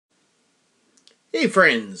Hey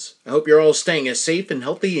friends, I hope you're all staying as safe and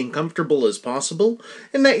healthy and comfortable as possible,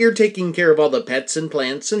 and that you're taking care of all the pets and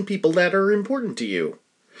plants and people that are important to you.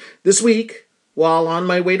 This week, while on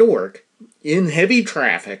my way to work, in heavy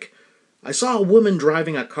traffic, I saw a woman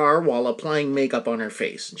driving a car while applying makeup on her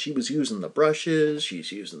face. And she was using the brushes,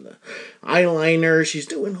 she's using the eyeliner, she's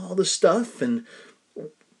doing all the stuff, and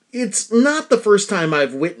it's not the first time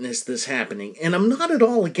I've witnessed this happening, and I'm not at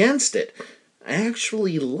all against it. I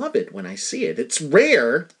actually love it when I see it. It's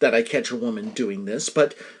rare that I catch a woman doing this,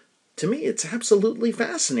 but to me it's absolutely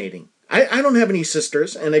fascinating. I don't have any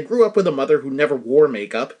sisters, and I grew up with a mother who never wore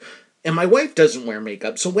makeup, and my wife doesn't wear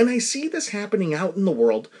makeup, so when I see this happening out in the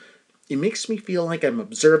world, it makes me feel like I'm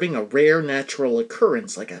observing a rare natural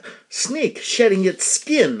occurrence, like a snake shedding its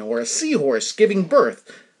skin or a seahorse giving birth.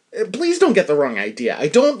 Please don't get the wrong idea. I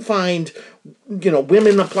don't find,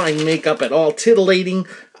 women applying makeup at all titillating.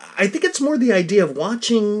 I think it's more the idea of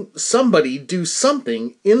watching somebody do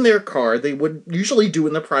something in their car they would usually do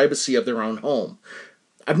in the privacy of their own home.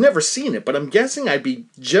 I've never seen it, but I'm guessing I'd be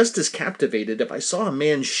just as captivated if I saw a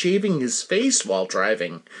man shaving his face while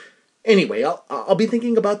driving. Anyway, I'll be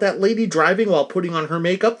thinking about that lady driving while putting on her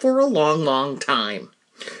makeup for a long, long time.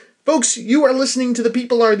 Folks, you are listening to the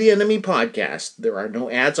People Are the Enemy podcast. There are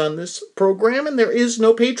no ads on this program, and there is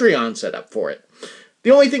no Patreon set up for it.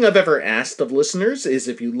 The only thing I've ever asked of listeners is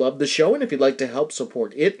if you love the show and if you'd like to help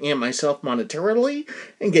support it and myself monetarily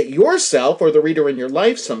and get yourself or the reader in your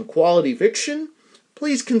life some quality fiction,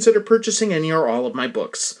 please consider purchasing any or all of my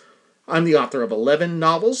books. I'm the author of 11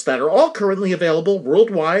 novels that are all currently available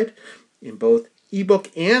worldwide in both ebook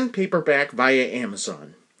and paperback via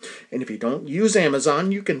Amazon. And if you don't use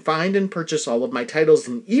Amazon, you can find and purchase all of my titles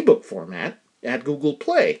in ebook format at Google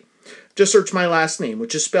Play. Just search my last name,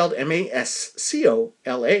 which is spelled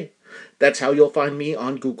Mascola. That's how you'll find me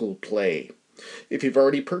on Google Play. If you've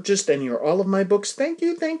already purchased any or all of my books, thank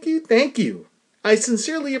you, thank you, thank you. I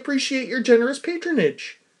sincerely appreciate your generous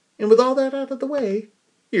patronage. And with all that out of the way,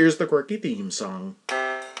 here's the quirky theme song.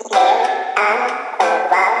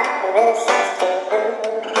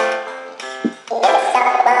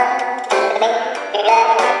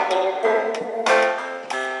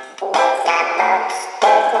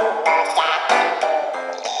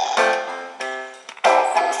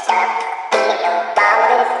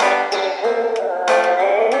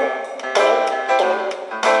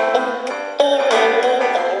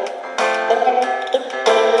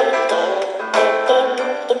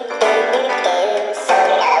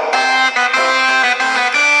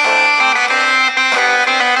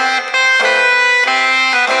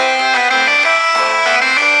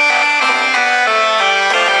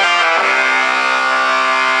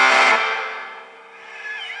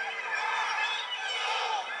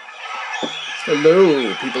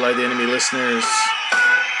 Hello, People Are the Enemy listeners.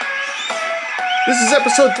 This is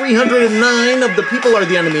episode 309 of the People Are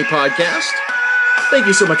the Enemy podcast. Thank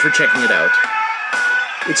you so much for checking it out.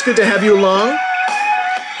 It's good to have you along.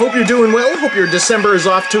 Hope you're doing well. Hope your December is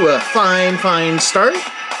off to a fine, fine start.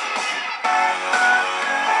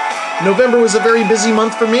 November was a very busy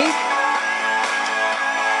month for me.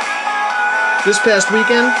 This past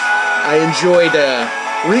weekend, I enjoyed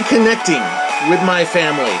reconnecting with my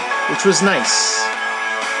family, which was nice.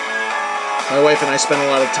 My wife and I spent a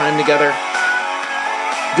lot of time together.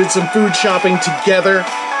 Did some food shopping together.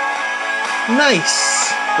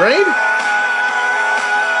 Nice, right?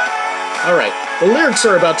 Alright, the lyrics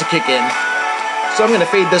are about to kick in, so I'm going to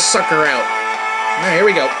fade this sucker out. Alright, here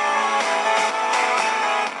we go.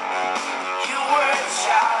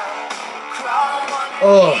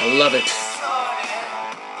 Oh, I love it.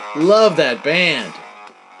 Love that band.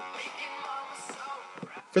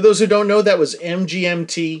 For those who don't know, that was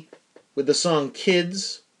MGMT with the song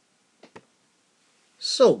Kids.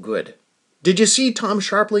 So good. Did you see Tom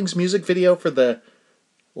Sharpling's music video for the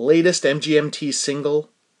latest MGMT single,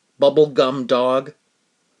 Bubblegum Dog?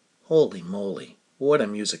 Holy moly, what a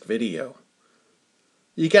music video.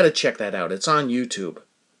 You gotta check that out, it's on YouTube.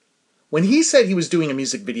 When he said he was doing a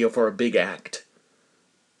music video for a big act,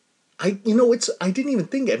 I didn't even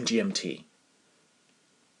think MGMT.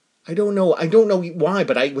 I don't know why,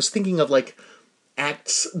 but I was thinking of like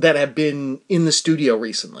acts that have been in the studio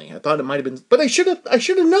recently. I thought it might have been, but I should have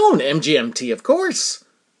known MGMT, of course.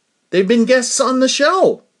 They've been guests on the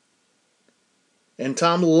show. And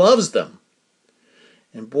Tom loves them.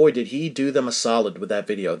 And boy, did he do them a solid with that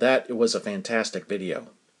video. That was a fantastic video.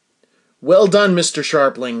 Well done, Mr.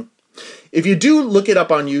 Sharpling. If you do look it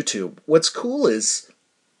up on YouTube, what's cool is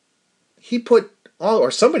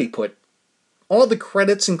somebody put all the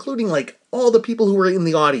credits, including like all the people who were in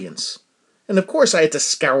the audience. And of course I had to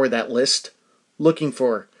scour that list, looking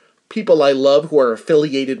for people I love who are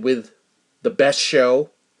affiliated with the best show.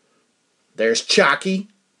 There's Chalky.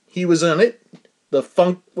 He was on it. The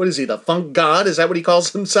funk, what is he, the funk god? Is that what he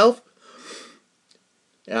calls himself?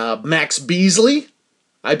 Max Beasley.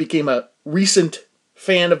 I became a recent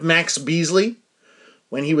fan of Max Beasley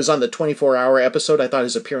when he was on the 24-hour episode. I thought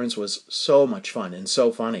his appearance was so much fun and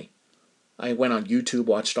so funny. I went on YouTube,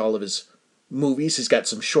 watched all of his movies. He's got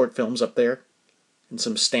some short films up there and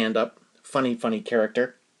some stand-up. Funny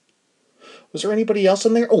character. Was there anybody else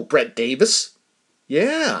in there? Oh, Brett Davis.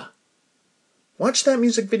 Yeah. Watch that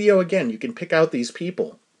music video again. You can pick out these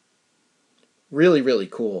people. Really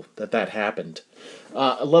cool that happened.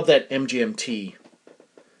 I love that MGMT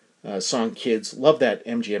song, Kids. Love that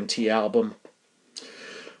MGMT album.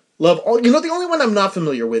 Love all. You know, the only one I'm not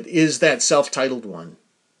familiar with is that self-titled one.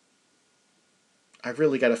 I've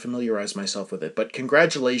really got to familiarize myself with it. But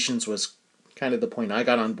Congratulations was kind of the point I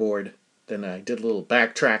got on board. Then I did a little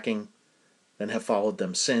backtracking. Then have followed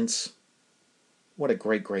them since. What a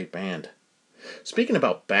great band. Speaking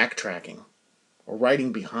about backtracking or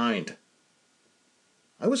riding behind,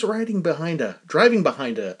 I was driving behind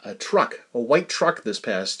a truck, a white truck this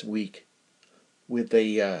past week, with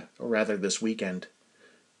or rather this weekend,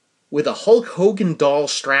 with a Hulk Hogan doll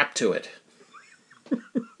strapped to it.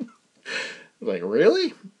 Like,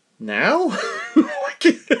 really? Now?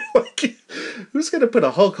 Who's going to put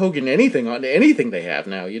a Hulk Hogan anything on anything they have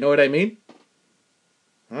now? You know what I mean?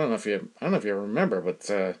 I don't know if you remember,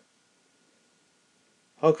 but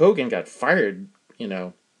Hulk Hogan got fired,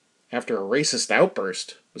 after a racist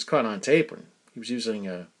outburst was caught on tape when he was using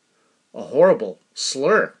a horrible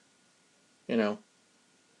slur. That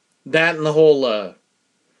and the whole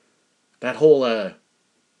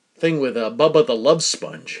thing with Bubba the Love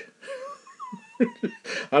Sponge.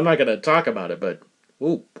 I'm not going to talk about it, but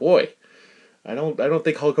oh boy, I don't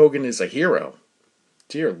think Hulk Hogan is a hero.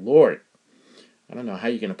 Dear Lord, I don't know how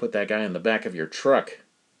you're going to put that guy in the back of your truck.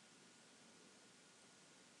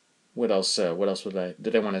 What else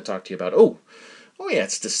did I want to talk to you about? Oh yeah,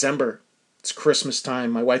 it's December. It's Christmas time.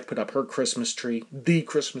 My wife put up her Christmas tree. The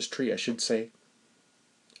Christmas tree, I should say.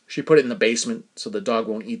 She put it in the basement so the dog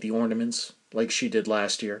won't eat the ornaments like she did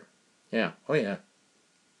last year. Yeah, oh yeah.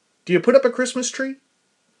 Do you put up a Christmas tree?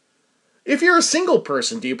 If you're a single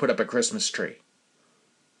person, do you put up a Christmas tree?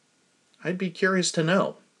 I'd be curious to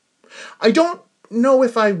know. I don't know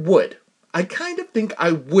if I would. I kind of think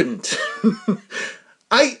I wouldn't.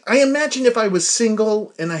 I imagine if I was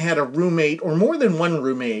single and I had a roommate or more than one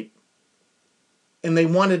roommate and they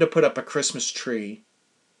wanted to put up a Christmas tree,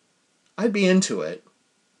 I'd be into it.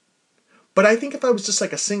 But I think if I was just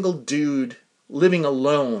like a single dude living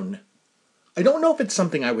alone, I don't know if it's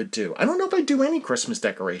something I would do. I don't know if I'd do any Christmas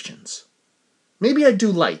decorations. Maybe I'd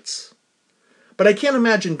do lights. But I can't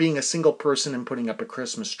imagine being a single person and putting up a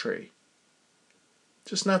Christmas tree.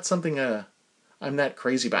 Just not something I'm that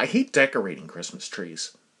crazy about. I hate decorating Christmas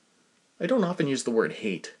trees. I don't often use the word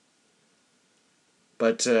hate.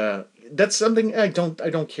 But that's something I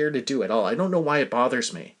don't care to do at all. I don't know why it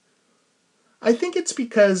bothers me. I think it's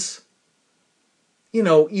because,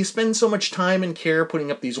 you spend so much time and care putting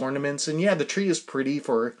up these ornaments, and yeah, the tree is pretty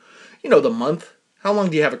for, the month. How long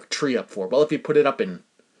do you have a tree up for? Well, if you put it up in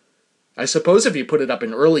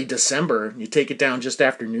early December, you take it down just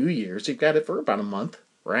after New Year's, you've got it for about a month,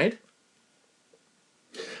 right?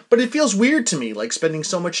 But it feels weird to me, like spending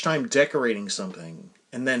so much time decorating something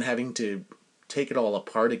and then having to take it all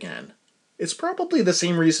apart again. It's probably the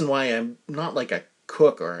same reason why I'm not like a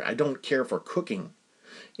cook or I don't care for cooking.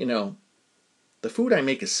 The food I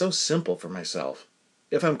make is so simple for myself.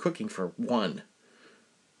 If I'm cooking for one,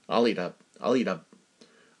 I'll eat a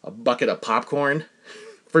bucket of popcorn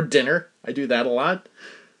for dinner. I do that a lot.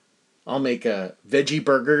 I'll make veggie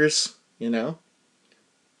burgers,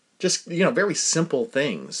 Just, very simple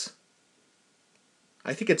things.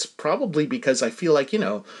 I think it's probably because I feel like,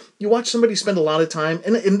 you watch somebody spend a lot of time,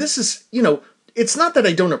 and this is, it's not that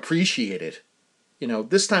I don't appreciate it.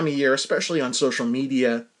 This time of year, especially on social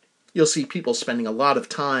media, you'll see people spending a lot of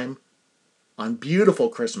time on beautiful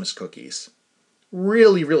Christmas cookies.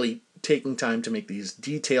 Really taking time to make these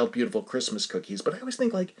detailed, beautiful Christmas cookies. But I always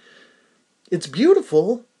think, like, it's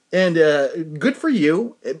beautiful and good for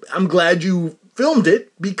you. I'm glad you filmed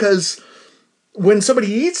it because when somebody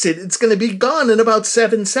eats it, it's going to be gone in about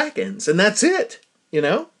 7 seconds. And that's it,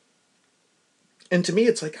 And to me,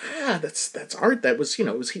 it's like, that's art that was,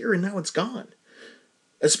 it was here and now it's gone.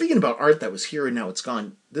 Speaking about art that was here and now it's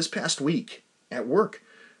gone, this past week at work,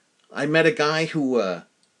 I met a guy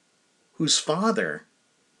whose father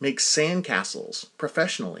makes sandcastles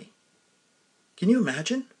professionally. Can you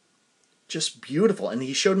imagine? just beautiful. And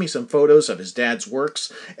he showed me some photos of his dad's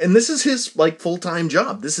works. And this is his like full-time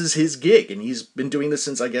job. This is his gig. And he's been doing this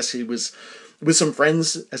since I guess he was with some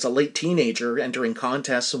friends as a late teenager, entering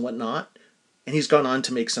contests and whatnot. And he's gone on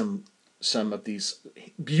to make some of these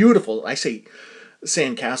beautiful, I say,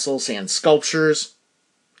 sand castles, sand sculptures.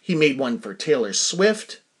 He made one for Taylor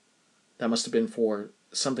Swift. That must have been for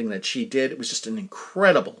something that she did. It was just an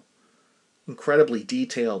incredibly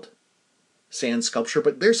detailed sand sculpture.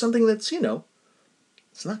 But there's something that's,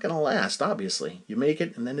 it's not going to last, obviously. You make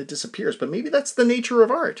it and then it disappears. But maybe that's the nature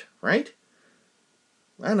of art, right?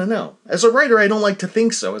 I don't know. As a writer, I don't like to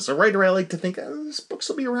think so. As a writer, I like to think, this book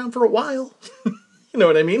will be around for a while. You know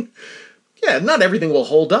what I mean? Yeah, not everything will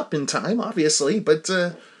hold up in time, obviously, but,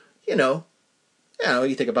 you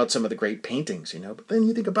think about some of the great paintings, but then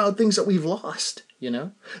you think about things that we've lost,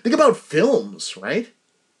 Think about films, right?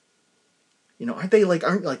 Aren't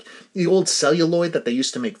the old celluloid that they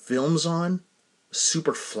used to make films on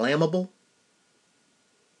super flammable?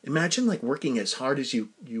 Imagine working as hard as you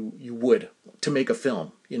would to make a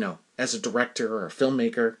film, as a director or a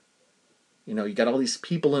filmmaker. You got all these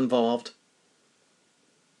people involved.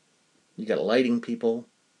 You got lighting people.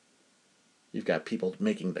 You've got people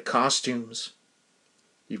making the costumes.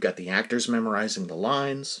 You've got the actors memorizing the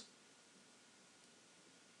lines.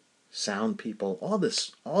 Sound people, all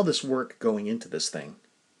this work going into this thing.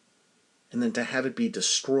 And then to have it be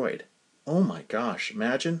destroyed. Oh my gosh,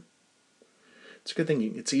 imagine. It's a good thing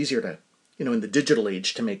it's easier to, in the digital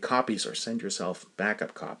age to make copies or send yourself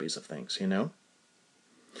backup copies of things,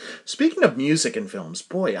 Speaking of music and films,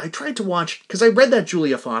 boy, I tried to watch, because I read that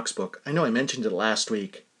Julia Fox book. I know I mentioned it last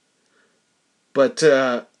week. But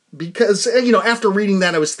because, after reading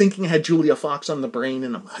that, I was thinking I had Julia Fox on the brain,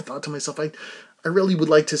 and I thought to myself, I really would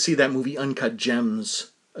like to see that movie Uncut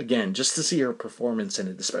Gems again, just to see her performance in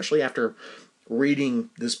it, especially after reading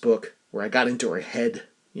this book where I got into her head,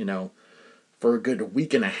 for a good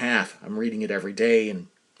week and a half. I'm reading it every day and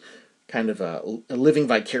kind of living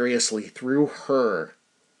vicariously through her,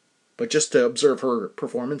 but just to observe her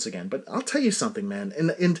performance again. But I'll tell you something, man,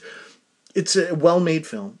 and it's a well-made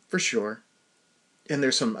film, for sure. And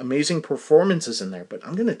there's some amazing performances in there, but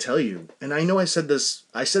I'm going to tell you, and I know I said this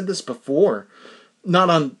before,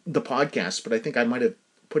 not on the podcast, but I think I might have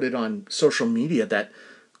put it on social media, that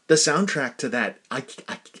the soundtrack to that, I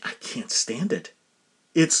can't stand it.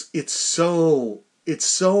 It's so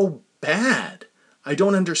bad. I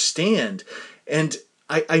don't understand. And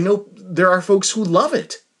I know there are folks who love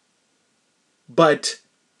it. But,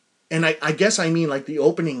 and I guess I mean the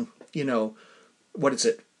opening, what is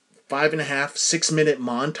it? 5.5, 6 minute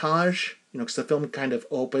montage, because the film kind of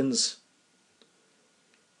opens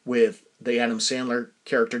with the Adam Sandler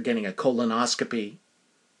character getting a colonoscopy.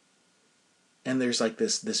 And there's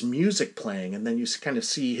this music playing, and then you kind of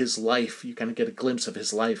see his life. You kind of get a glimpse of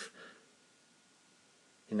his life,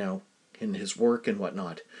 in his work and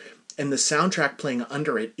whatnot. And the soundtrack playing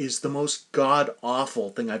under it is the most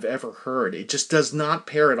god-awful thing I've ever heard. It just does not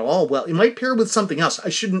pair at all well. It might pair with something else. I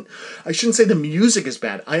shouldn't say the music is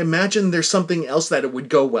bad. I imagine there's something else that it would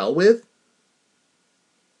go well with.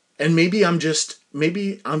 And maybe I'm just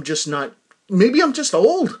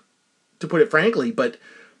old, to put it frankly, but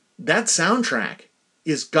that soundtrack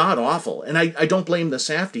is god-awful. And I don't blame the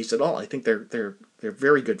Safdies at all. I think they're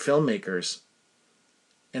very good filmmakers.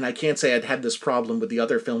 And I can't say I'd had this problem with the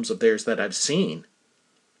other films of theirs that I've seen.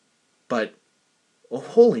 But,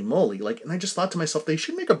 holy moly. And I just thought to myself, they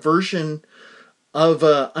should make a version of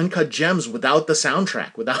Uncut Gems without the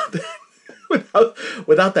soundtrack, without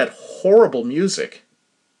that horrible music.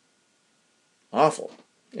 Awful.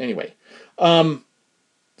 Anyway,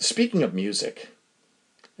 speaking of music,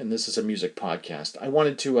 and this is a music podcast, I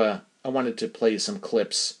wanted to play some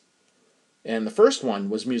clips. And the first one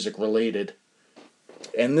was music related.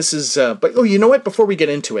 And this is, you know what? Before we get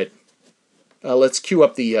into it, let's cue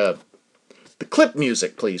up the clip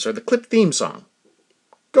music, please, or the clip theme song.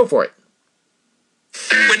 Go for it.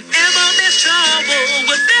 Whenever there's trouble,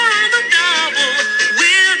 we're there on the double.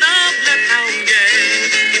 We're the Bloodhound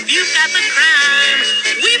Gang. If you've got the crime,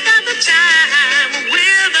 we've got the time.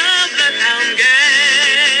 We're the Bloodhound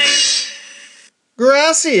Gang.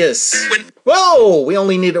 Gracias. Whoa, we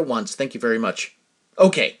only need it once. Thank you very much.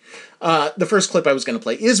 Okay. The first clip I was going to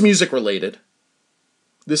play is music related.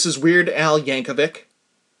 This is Weird Al Yankovic.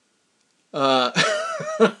 I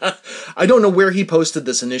don't know where he posted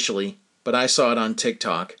this initially, but I saw it on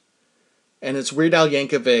TikTok. And it's Weird Al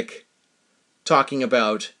Yankovic talking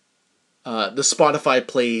about the Spotify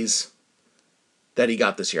plays that he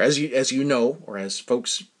got this year. As you know, or as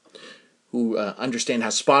folks who understand how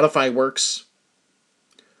Spotify works,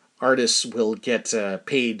 artists will get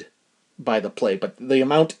paid buy the play, but the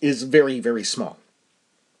amount is very, very small.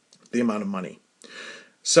 The amount of money.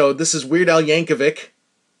 So this is Weird Al Yankovic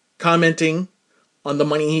commenting on the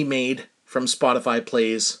money he made from Spotify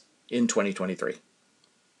plays in 2023.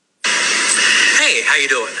 Hey, how you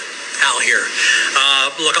doing? Al here.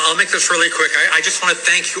 Look, I'll make this really quick. I just want to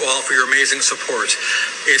thank you all for your amazing support.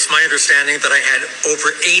 It's my understanding that I had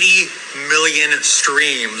over 80 million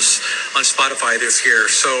streams on Spotify this year.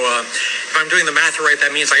 So if I'm doing the math right,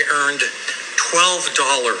 that means I earned $12.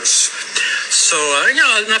 So,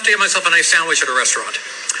 enough to get myself a nice sandwich at a restaurant.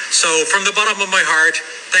 So from the bottom of my heart,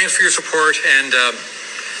 thanks for your support and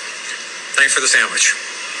thanks for the sandwich.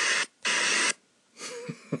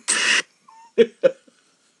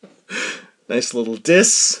 Nice little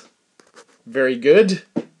diss. Very good.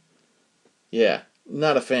 Yeah,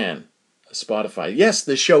 not a fan of Spotify. Yes,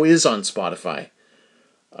 the show is on Spotify.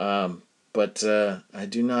 But I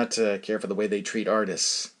do not care for the way they treat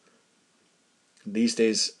artists. These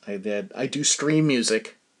days, I do stream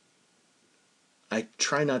music. I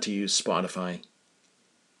try not to use Spotify.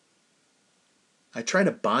 I try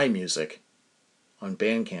to buy music on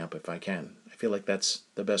Bandcamp if I can. I feel like that's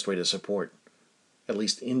the best way to support at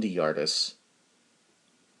least indie artists.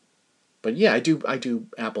 But yeah, I do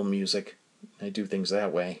Apple Music. I do things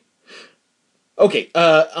that way. Okay,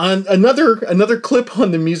 on another clip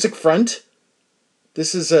on the music front.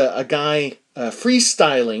 This is a guy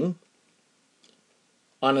freestyling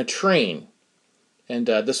on a train. And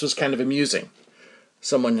this was kind of amusing.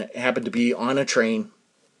 Someone happened to be on a train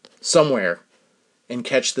somewhere and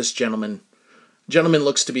catch this gentleman. Gentleman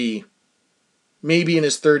looks to be maybe in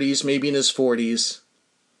his 30s, maybe in his 40s.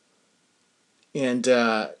 And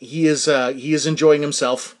he is enjoying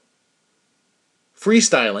himself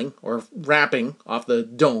freestyling or rapping off the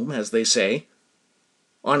dome, as they say,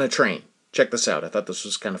 on a train. Check this out. I thought this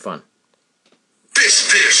was kind of fun.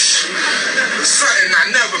 This, something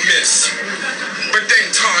I never miss. But then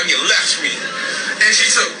Tanya left me, and she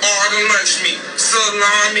took all the lunch meat,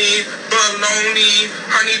 salami, bologna,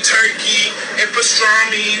 honey turkey, and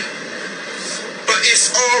pastrami. But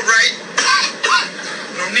it's alright.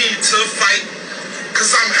 No need to fight,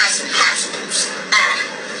 cause I'm have some popsicles.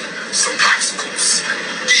 Some popsicles.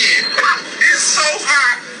 Yeah, it's so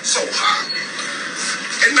hot, so hot.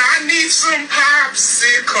 And I need some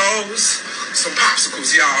popsicles. Some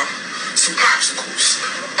popsicles, y'all. Some popsicles.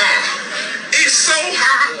 It's so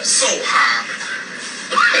hot, so hot.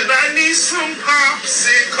 And I need some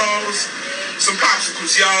popsicles. Some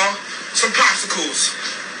popsicles, y'all. Some popsicles.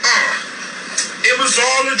 It was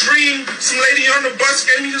all a dream. Some lady on the bus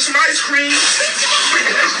gave me some ice cream.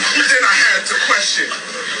 Then I had to question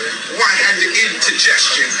why I had the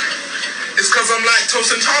indigestion. It's because I'm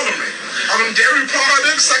lactose intolerant. All them dairy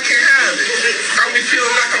products, I can't have it. Got me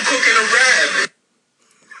feeling like I'm cooking a rabbit.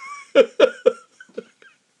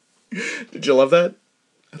 Did you love that?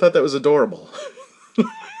 I thought that was adorable.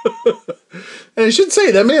 And I should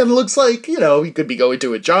say, that man looks like, he could be going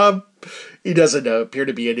to a job. He doesn't appear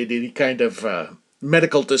to be in any kind of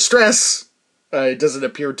medical distress. It doesn't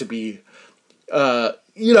appear to be, like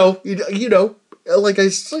I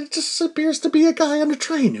said, it just appears to be a guy on a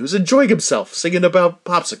train who's enjoying himself singing about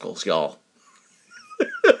popsicles, y'all.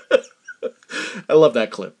 I love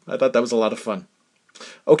that clip. I thought that was a lot of fun.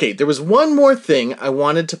 Okay, there was one more thing I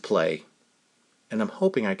wanted to play, and I'm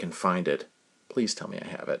hoping I can find it. Please tell me I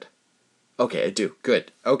have it. Okay, I do.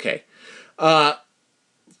 Good. Okay.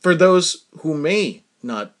 For those who may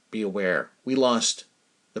not be aware, we lost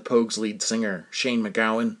the Pogues lead singer, Shane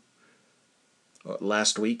MacGowan,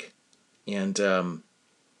 last week. And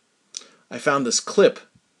I found this clip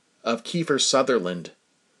of Kiefer Sutherland.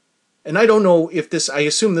 And I don't know if I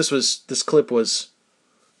assume this clip was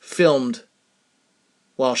filmed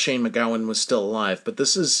while Shane MacGowan was still alive. But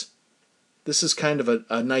this is kind of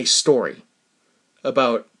a nice story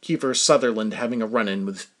about Kiefer Sutherland having a run-in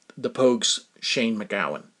with the Pogues' Shane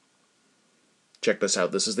MacGowan. Check this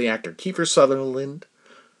out. This is the actor Kiefer Sutherland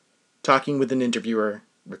talking with an interviewer,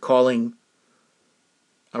 recalling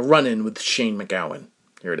a run-in with Shane MacGowan.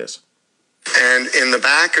 Here it is. And in the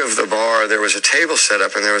back of the bar, there was a table set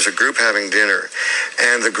up, and there was a group having dinner.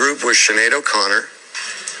 And the group was Sinead O'Connor,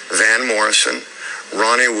 Van Morrison,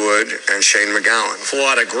 Ronnie Wood, and Shane MacGowan.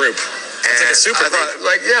 What a group. It's like a super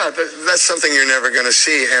group. That's something you're never going to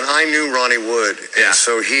see. And I knew Ronnie Wood. And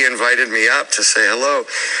so he invited me up to say hello.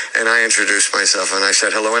 And I introduced myself, and I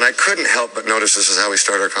said hello. And I couldn't help but notice, this is how we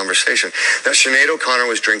start our conversation, that Sinead O'Connor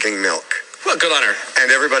was drinking milk. Well, good on her.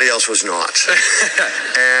 And everybody else was not.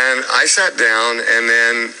 And I sat down, and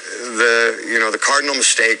then the cardinal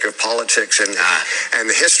mistake of politics and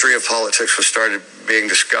the history of politics was started being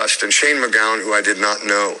discussed. And Shane MacGowan, who I did not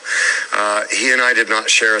know, he and I did not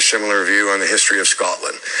share a similar view on the history of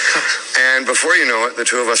Scotland. And before you know it, the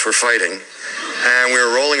two of us were fighting, and we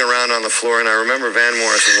were rolling around on the floor. And I remember Van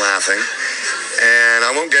Morrison laughing. And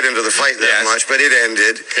I won't get into the fight that much, but it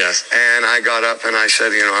ended. Yes. And I got up and I said,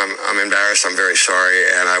 I'm embarrassed. I'm very sorry.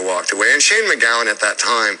 And I walked away. And Shane MacGowan at that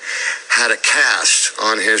time had a cast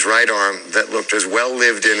on his right arm that looked as well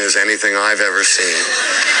lived in as anything I've ever seen.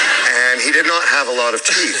 And he did not have a lot of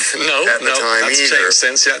teeth at the time that's either. changed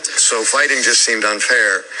since yet. So fighting just seemed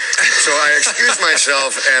unfair. So I excused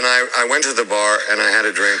myself and I went to the bar and I had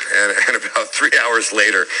a drink. And about 3 hours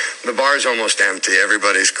later, the bar's almost empty.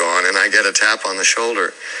 Everybody's gone. And I get a tap on the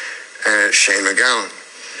shoulder. And it's Shane MacGowan.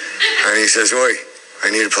 And he says, "Oi,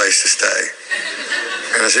 I need a place to stay."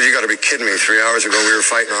 And I said, "You got to be kidding me. 3 hours ago we were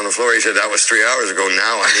fighting on the floor." He said, "That was 3 hours ago.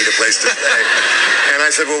 Now I need a place to stay." And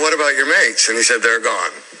I said, "Well, what about your mates?" And he said, "They're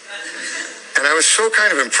gone." And I was so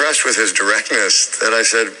kind of impressed with his directness that I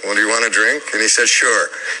said, "Well, do you want a drink?" And he said, "Sure."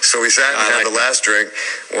 So we sat and had the last drink,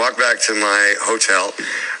 walked back to my hotel.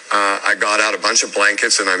 I got out a bunch of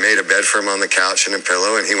blankets and I made a bed for him on the couch and a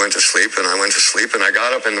pillow, and he went to sleep and I went to sleep, and I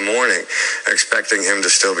got up in the morning expecting him to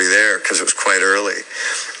still be there because it was quite early.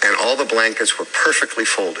 And all the blankets were perfectly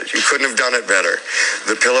folded. You couldn't have done it better.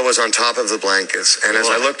 The pillow was on top of the blankets. And as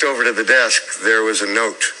I looked over to the desk, there was a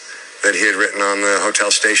note that he had written on the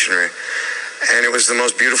hotel stationery. And it was the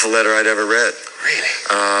most beautiful letter I'd ever read.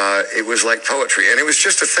 Really? It was like poetry. And it was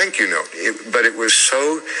just a thank you note. But it was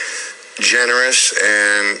so generous,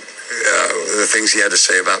 and the things he had to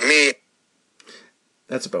say about me.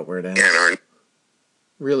 That's about where it ends. And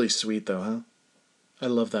Really sweet, though, huh? I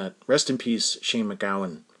love that. Rest in peace, Shane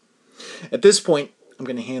MacGowan. At this point, I'm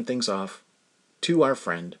going to hand things off to our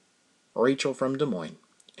friend, Rachel from Des Moines,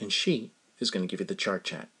 and she is going to give you the chart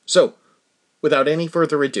chat. So, without any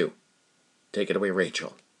further ado, take it away,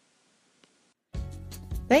 Rachel.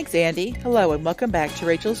 Thanks, Andy. Hello, and welcome back to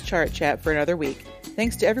Rachel's Chart Chat for another week.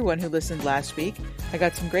 Thanks to everyone who listened last week. I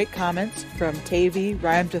got some great comments from Tavy,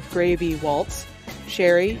 Rhymed with Gravy, Waltz,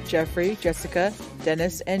 Sherry, Jeffrey, Jessica,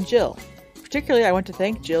 Dennis, and Jill. Particularly, I want to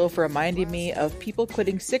thank Jill for reminding me of people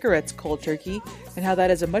quitting cigarettes cold turkey and how that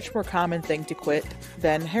is a much more common thing to quit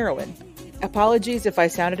than heroin. Apologies if I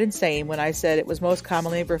sounded insane when I said it was most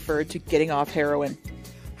commonly referred to getting off heroin.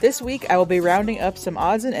 This week, I will be rounding up some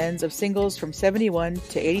odds and ends of singles from 71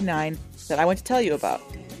 to 89 that I want to tell you about.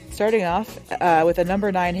 Starting off with a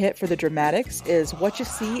number 9 hit for the Dramatics is What You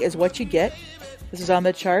See Is What You Get. This is on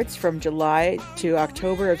the charts from July to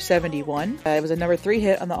October of 71. It was a number 3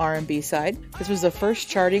 hit on the R&B side. This was the first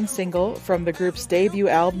charting single from the group's debut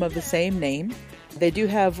album of the same name. They do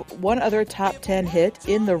have one other top 10 hit,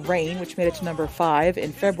 In the Rain, which made it to number 5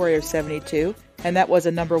 in February of 72, and that was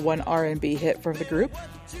a number 1 R&B hit from the group.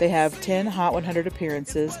 They have 10 Hot 100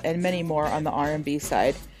 appearances and many more on the R&B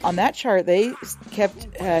side. On that chart, they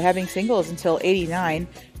kept having singles until 89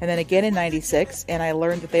 and then again in 96, and I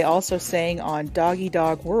learned that they also sang on Doggy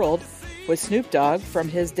Dog World with Snoop Dogg from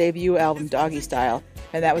his debut album Doggy Style,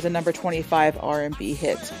 and that was a number 25 R&B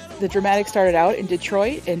hit. The Dramatics started out in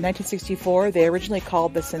Detroit in 1964. They originally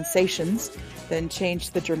called the Sensations, then changed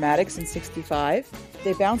to the Dramatics in 65.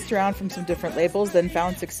 They bounced around from some different labels, then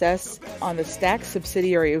found success on the Stax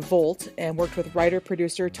subsidiary Volt and worked with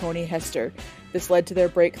writer-producer Tony Hester. This led to their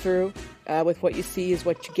breakthrough with What You See Is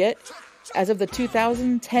What You Get. As of the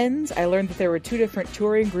 2010s, I learned that there were 2 different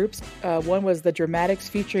touring groups. One was the Dramatics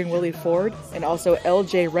featuring Willie Ford and also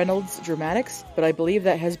L.J. Reynolds Dramatics, but I believe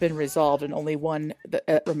that has been resolved and only one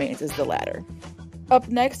that remains is the latter. Up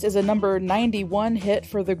next is a number 91 hit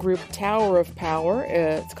for the group Tower of Power.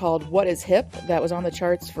 It's called What Is Hip. That was on the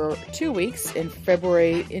charts for 2 weeks in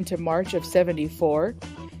February into March of 74.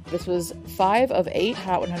 This was 5 of 8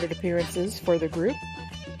 Hot 100 appearances for the group.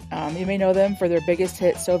 You may know them for their biggest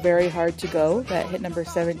hit, So Very Hard to Go, that hit number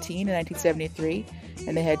 17 in 1973,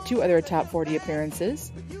 and they had 2 other top 40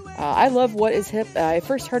 appearances. I love What Is Hip. I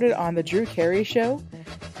first heard it on The Drew Carey Show,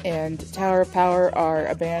 and Tower of Power are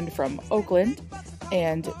a band from Oakland,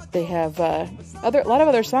 and they have a lot of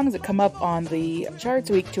other songs that come up on the charts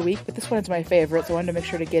week to week, but this one is my favorite, so I wanted to make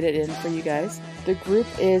sure to get it in for you guys. The group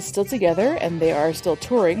is still together, and they are still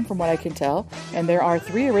touring, from what I can tell, and there are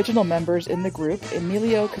 3 original members in the group,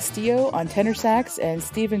 Emilio Castillo on tenor sax and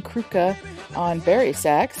Steven Krupka on bari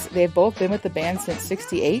sax. They've both been with the band since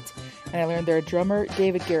 68, and I learned their drummer,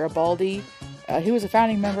 David Garibaldi, he was a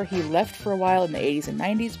founding member. He left for a while in the 80s and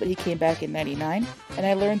 90s, but he came back in 99. And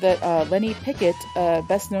I learned that Lenny Pickett,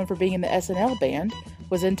 best known for being in the SNL band,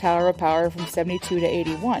 was in Tower of Power from 72 to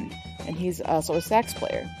 81. and he's also a sax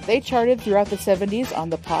player. They charted throughout the 70s on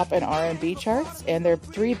the pop and R&B charts, and their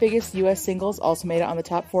 3 biggest US singles also made it on the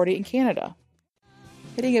top 40 in Canada.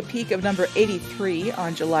 Hitting a peak of number 83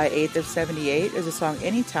 on July 8th of 78 is the song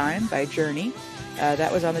Anytime by Journey.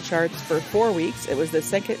 That was on the charts for 4 weeks. It was the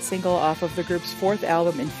second single off of the group's 4th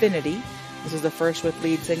album, Infinity. This was the first with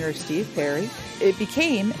lead singer Steve Perry. It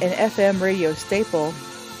became an FM radio staple.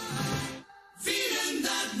 Feeling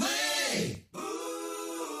that way.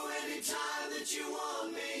 Ooh, anytime that you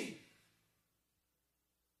want me.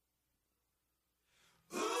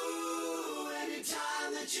 Ooh,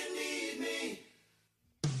 anytime that you need me.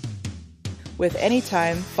 With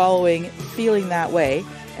Anytime following Feeling That Way,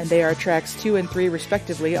 and they are tracks 2 and 3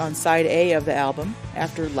 respectively on side A of the album,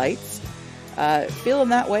 After Lights. Feeling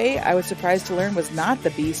That Way, I was surprised to learn, was not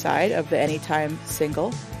the B-side of the Anytime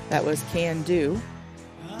single. That was Can Do.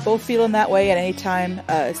 Both Feeling That Way and Anytime,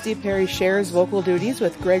 Steve Perry shares vocal duties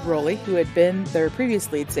with Greg Rowley, who had been their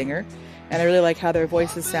previous lead singer, and I really like how their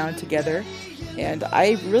voices sound together. And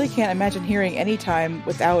I really can't imagine hearing Anytime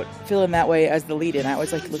without Feeling That Way as the lead-in. I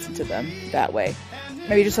always like to listen to them that way.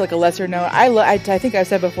 Maybe just like a lesser known. I think I've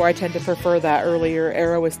said before, I tend to prefer that earlier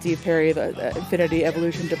era with Steve Perry, the Infinity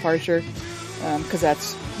Evolution Departure, because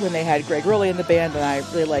that's when they had Greg Rowley in the band, and I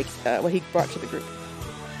really like what he brought to the group.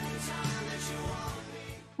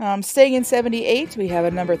 Staying in 78, we have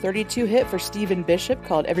a number 32 hit for Stephen Bishop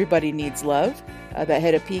called Everybody Needs Love. That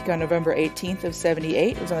hit a peak on November 18th of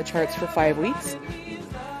 78. It was on the charts for 5 weeks.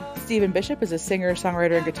 Stephen Bishop is a singer,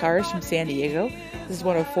 songwriter, and guitarist from San Diego. This is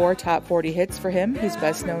one of 4 top 40 hits for him. He's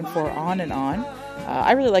best known for On and On.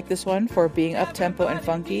 I really like this one for being up-tempo and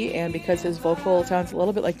funky, and because his vocal sounds a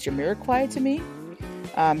little bit like Jamiroquai to me.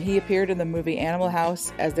 He appeared in the movie Animal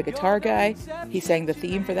House as the guitar guy. He sang the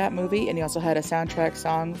theme for that movie, and he also had a soundtrack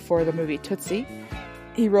song for the movie Tootsie.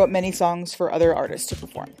 He wrote many songs for other artists to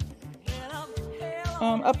perform.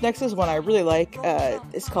 Up next is one I really like.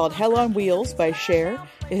 It's called Hell on Wheels by Cher.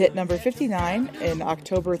 It hit number 59 in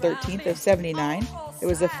October 13th of 79. It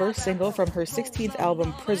was the first single from her 16th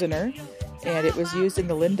album, Prisoner, and it was used in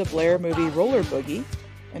the Linda Blair movie Roller Boogie,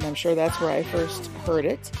 and I'm sure that's where I first heard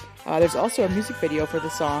it. There's also a music video for the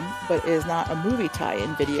song, but it is not a movie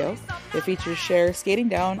tie-in video. It features Cher skating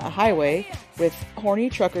down a highway with horny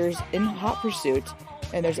truckers in hot pursuit,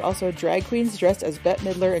 and there's also drag queens dressed as Bette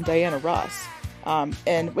Midler and Diana Ross.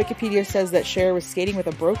 And Wikipedia says that Cher was skating with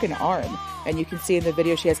a broken arm, and you can see in the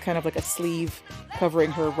video she has kind of like a sleeve covering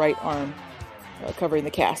her right arm, covering the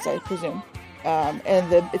cast, I presume.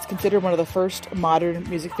 It's considered one of the first modern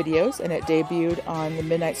music videos, and it debuted on the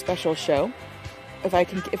Midnight Special show.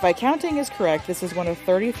 If my counting is correct, this is one of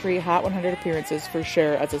 33 Hot 100 appearances for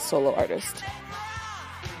Cher as a solo artist.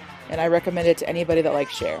 And I recommend it to anybody that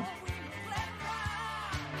likes Cher.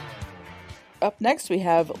 Up next, we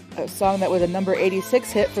have a song that was a number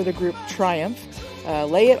 86 hit for the group Triumph,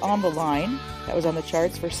 Lay It on the Line. That was on the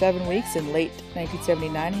charts for 7 weeks in late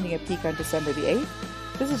 1979, hitting a peak on December the 8th.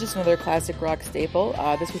 This is just another classic rock staple.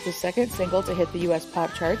 This was the second single to hit the US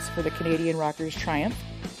pop charts for the Canadian rockers Triumph,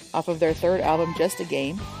 off of their 3rd album, Just a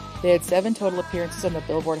Game. They had 7 total appearances on the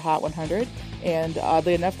Billboard Hot 100, and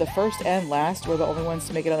oddly enough, the first and last were the only ones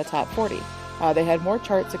to make it on the top 40. They had more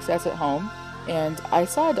chart success at home, and I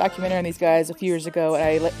saw a documentary on these guys a few years ago, and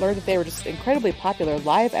I learned that they were just an incredibly popular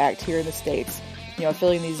live act here in the States,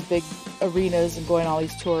 filling these big arenas and going on all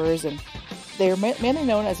these tours, and they were mainly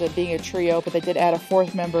known as being a trio, but they did add a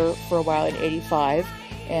 4th member for a while in 85,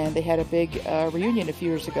 and they had a big reunion a few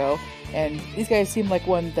years ago, and these guys seem like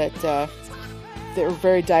one that they're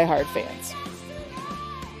very diehard fans.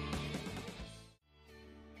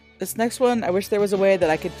 This next one, I wish there was a way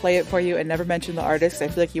that I could play it for you and never mention the artist. I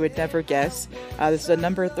feel like you would never guess. This is a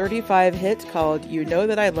number 35 hit called You Know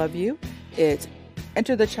That I Love You. It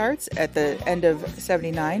entered the charts at the end of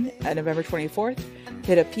 79, at November 24th.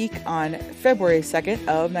 Hit a peak on February 2nd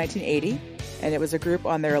of 1980, and it was a group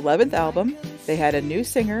on their 11th album. They had a new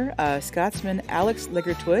singer, Scotsman Alex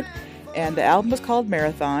Ligertwood, and the album was called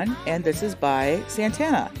Marathon, and this is by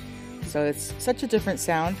Santana. So it's such a different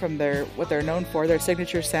sound from what they're known for, their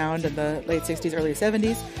signature sound in the late 60s, early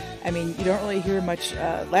 70s. I mean, you don't really hear much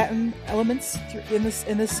Latin elements in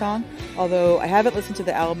this song, although I haven't listened to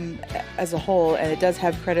the album as a whole, and it does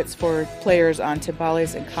have credits for players on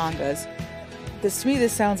timbales and congas. To me,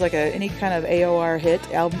 this sounds like any kind of AOR hit,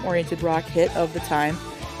 album-oriented rock hit of the time,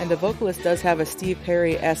 and the vocalist does have a Steve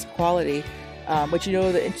Perry-esque quality, which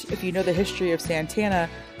if you know the history of Santana,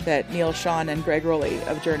 that Neil Schon and Greg Rowley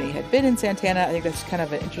of Journey had been in Santana. I think that's kind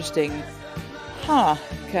of an interesting, kind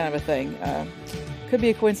of a thing. Could be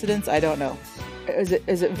a coincidence, I don't know. Is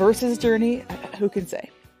it versus Journey? Who can say?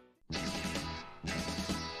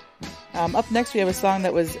 Up next, we have a song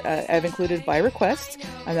that was I've included by request,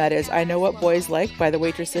 and that is I Know What Boys Like by the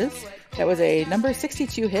Waitresses. That was a number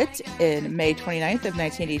 62 hit in May 29th of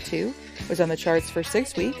 1982. It was on the charts for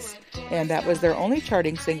 6 weeks, and that was their only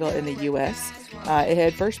charting single in the U.S. It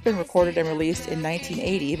had first been recorded and released in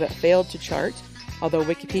 1980, but failed to chart, although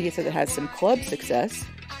Wikipedia says it had some club success.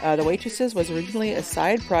 The Waitresses was originally a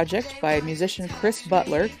side project by musician Chris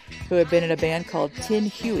Butler, who had been in a band called Tin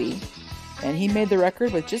Huey. And he made the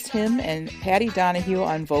record with just him and Patty Donahue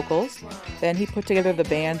on vocals. Then he put together the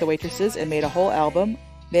band, The Waitresses, and made a whole album.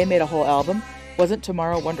 They made a whole album, Wasn't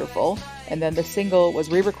Tomorrow Wonderful? And then the single was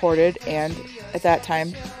re-recorded and at that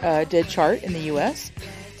time did chart in the U.S.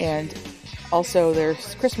 And also their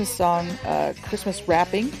Christmas song, Christmas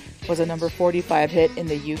Wrapping, was a number 45 hit in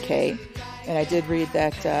the UK. And I did read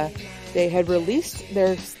that they had released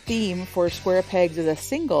their theme for Square Pegs as a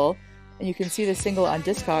single, and you can see the single on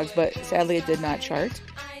Discogs, but sadly it did not chart.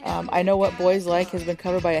 I Know What Boys Like has been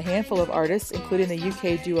covered by a handful of artists, including the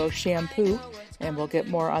UK duo Shampoo, and we'll get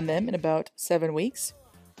more on them in about 7 weeks.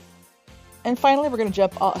 And finally, we're going to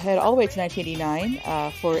jump ahead all the way to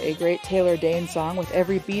 1989 for a great Taylor Dayne song with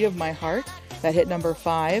Every Beat of My Heart that hit number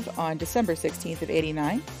 5 on December 16th of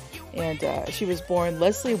 89. And she was born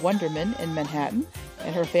Leslie Wonderman in Manhattan,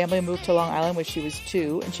 and her family moved to Long Island when she was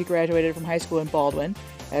 2, and she graduated from high school in Baldwin,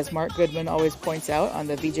 as Mark Goodman always points out on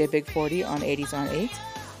the VJ Big 40 on 80s on 8.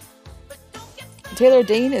 Taylor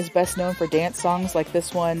Dayne is best known for dance songs like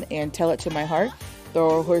this one and Tell It to My Heart,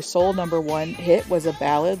 though her sole number 1 hit was a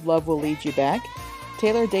ballad, Love Will Lead You Back.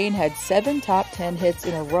 Taylor Dayne had 7 top 10 hits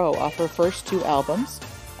in a row off her first 2 albums,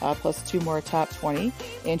 plus 2 more top 20,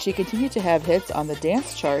 and she continued to have hits on the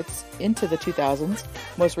dance charts into the 2000s,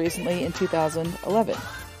 most recently in 2011.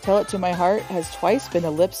 Tell It to My Heart has twice been a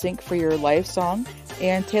lip sync for Your Life song,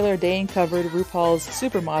 and Taylor Dayne covered RuPaul's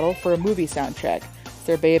Supermodel for a movie soundtrack.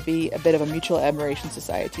 There may be a bit of a mutual admiration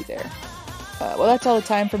society there. Well, that's all the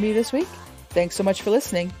time for me this week. Thanks so much for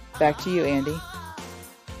listening. Back to you, Andy.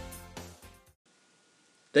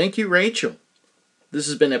 Thank you, Rachel. This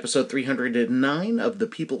has been episode 309 of the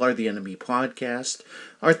People Are the Enemy podcast.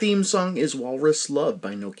 Our theme song is Walrus Love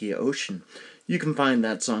by Nokia Ocean. You can find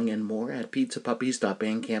that song and more at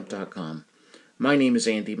pizzapuppies.bandcamp.com. My name is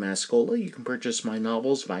Andy Mascola. You can purchase my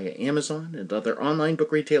novels via Amazon and other online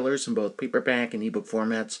book retailers in both paperback and ebook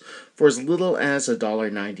formats for as little as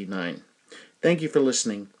 $1.99. Thank you for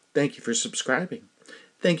listening. Thank you for subscribing.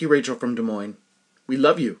 Thank you, Rachel from Des Moines. We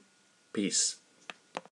love you. Peace.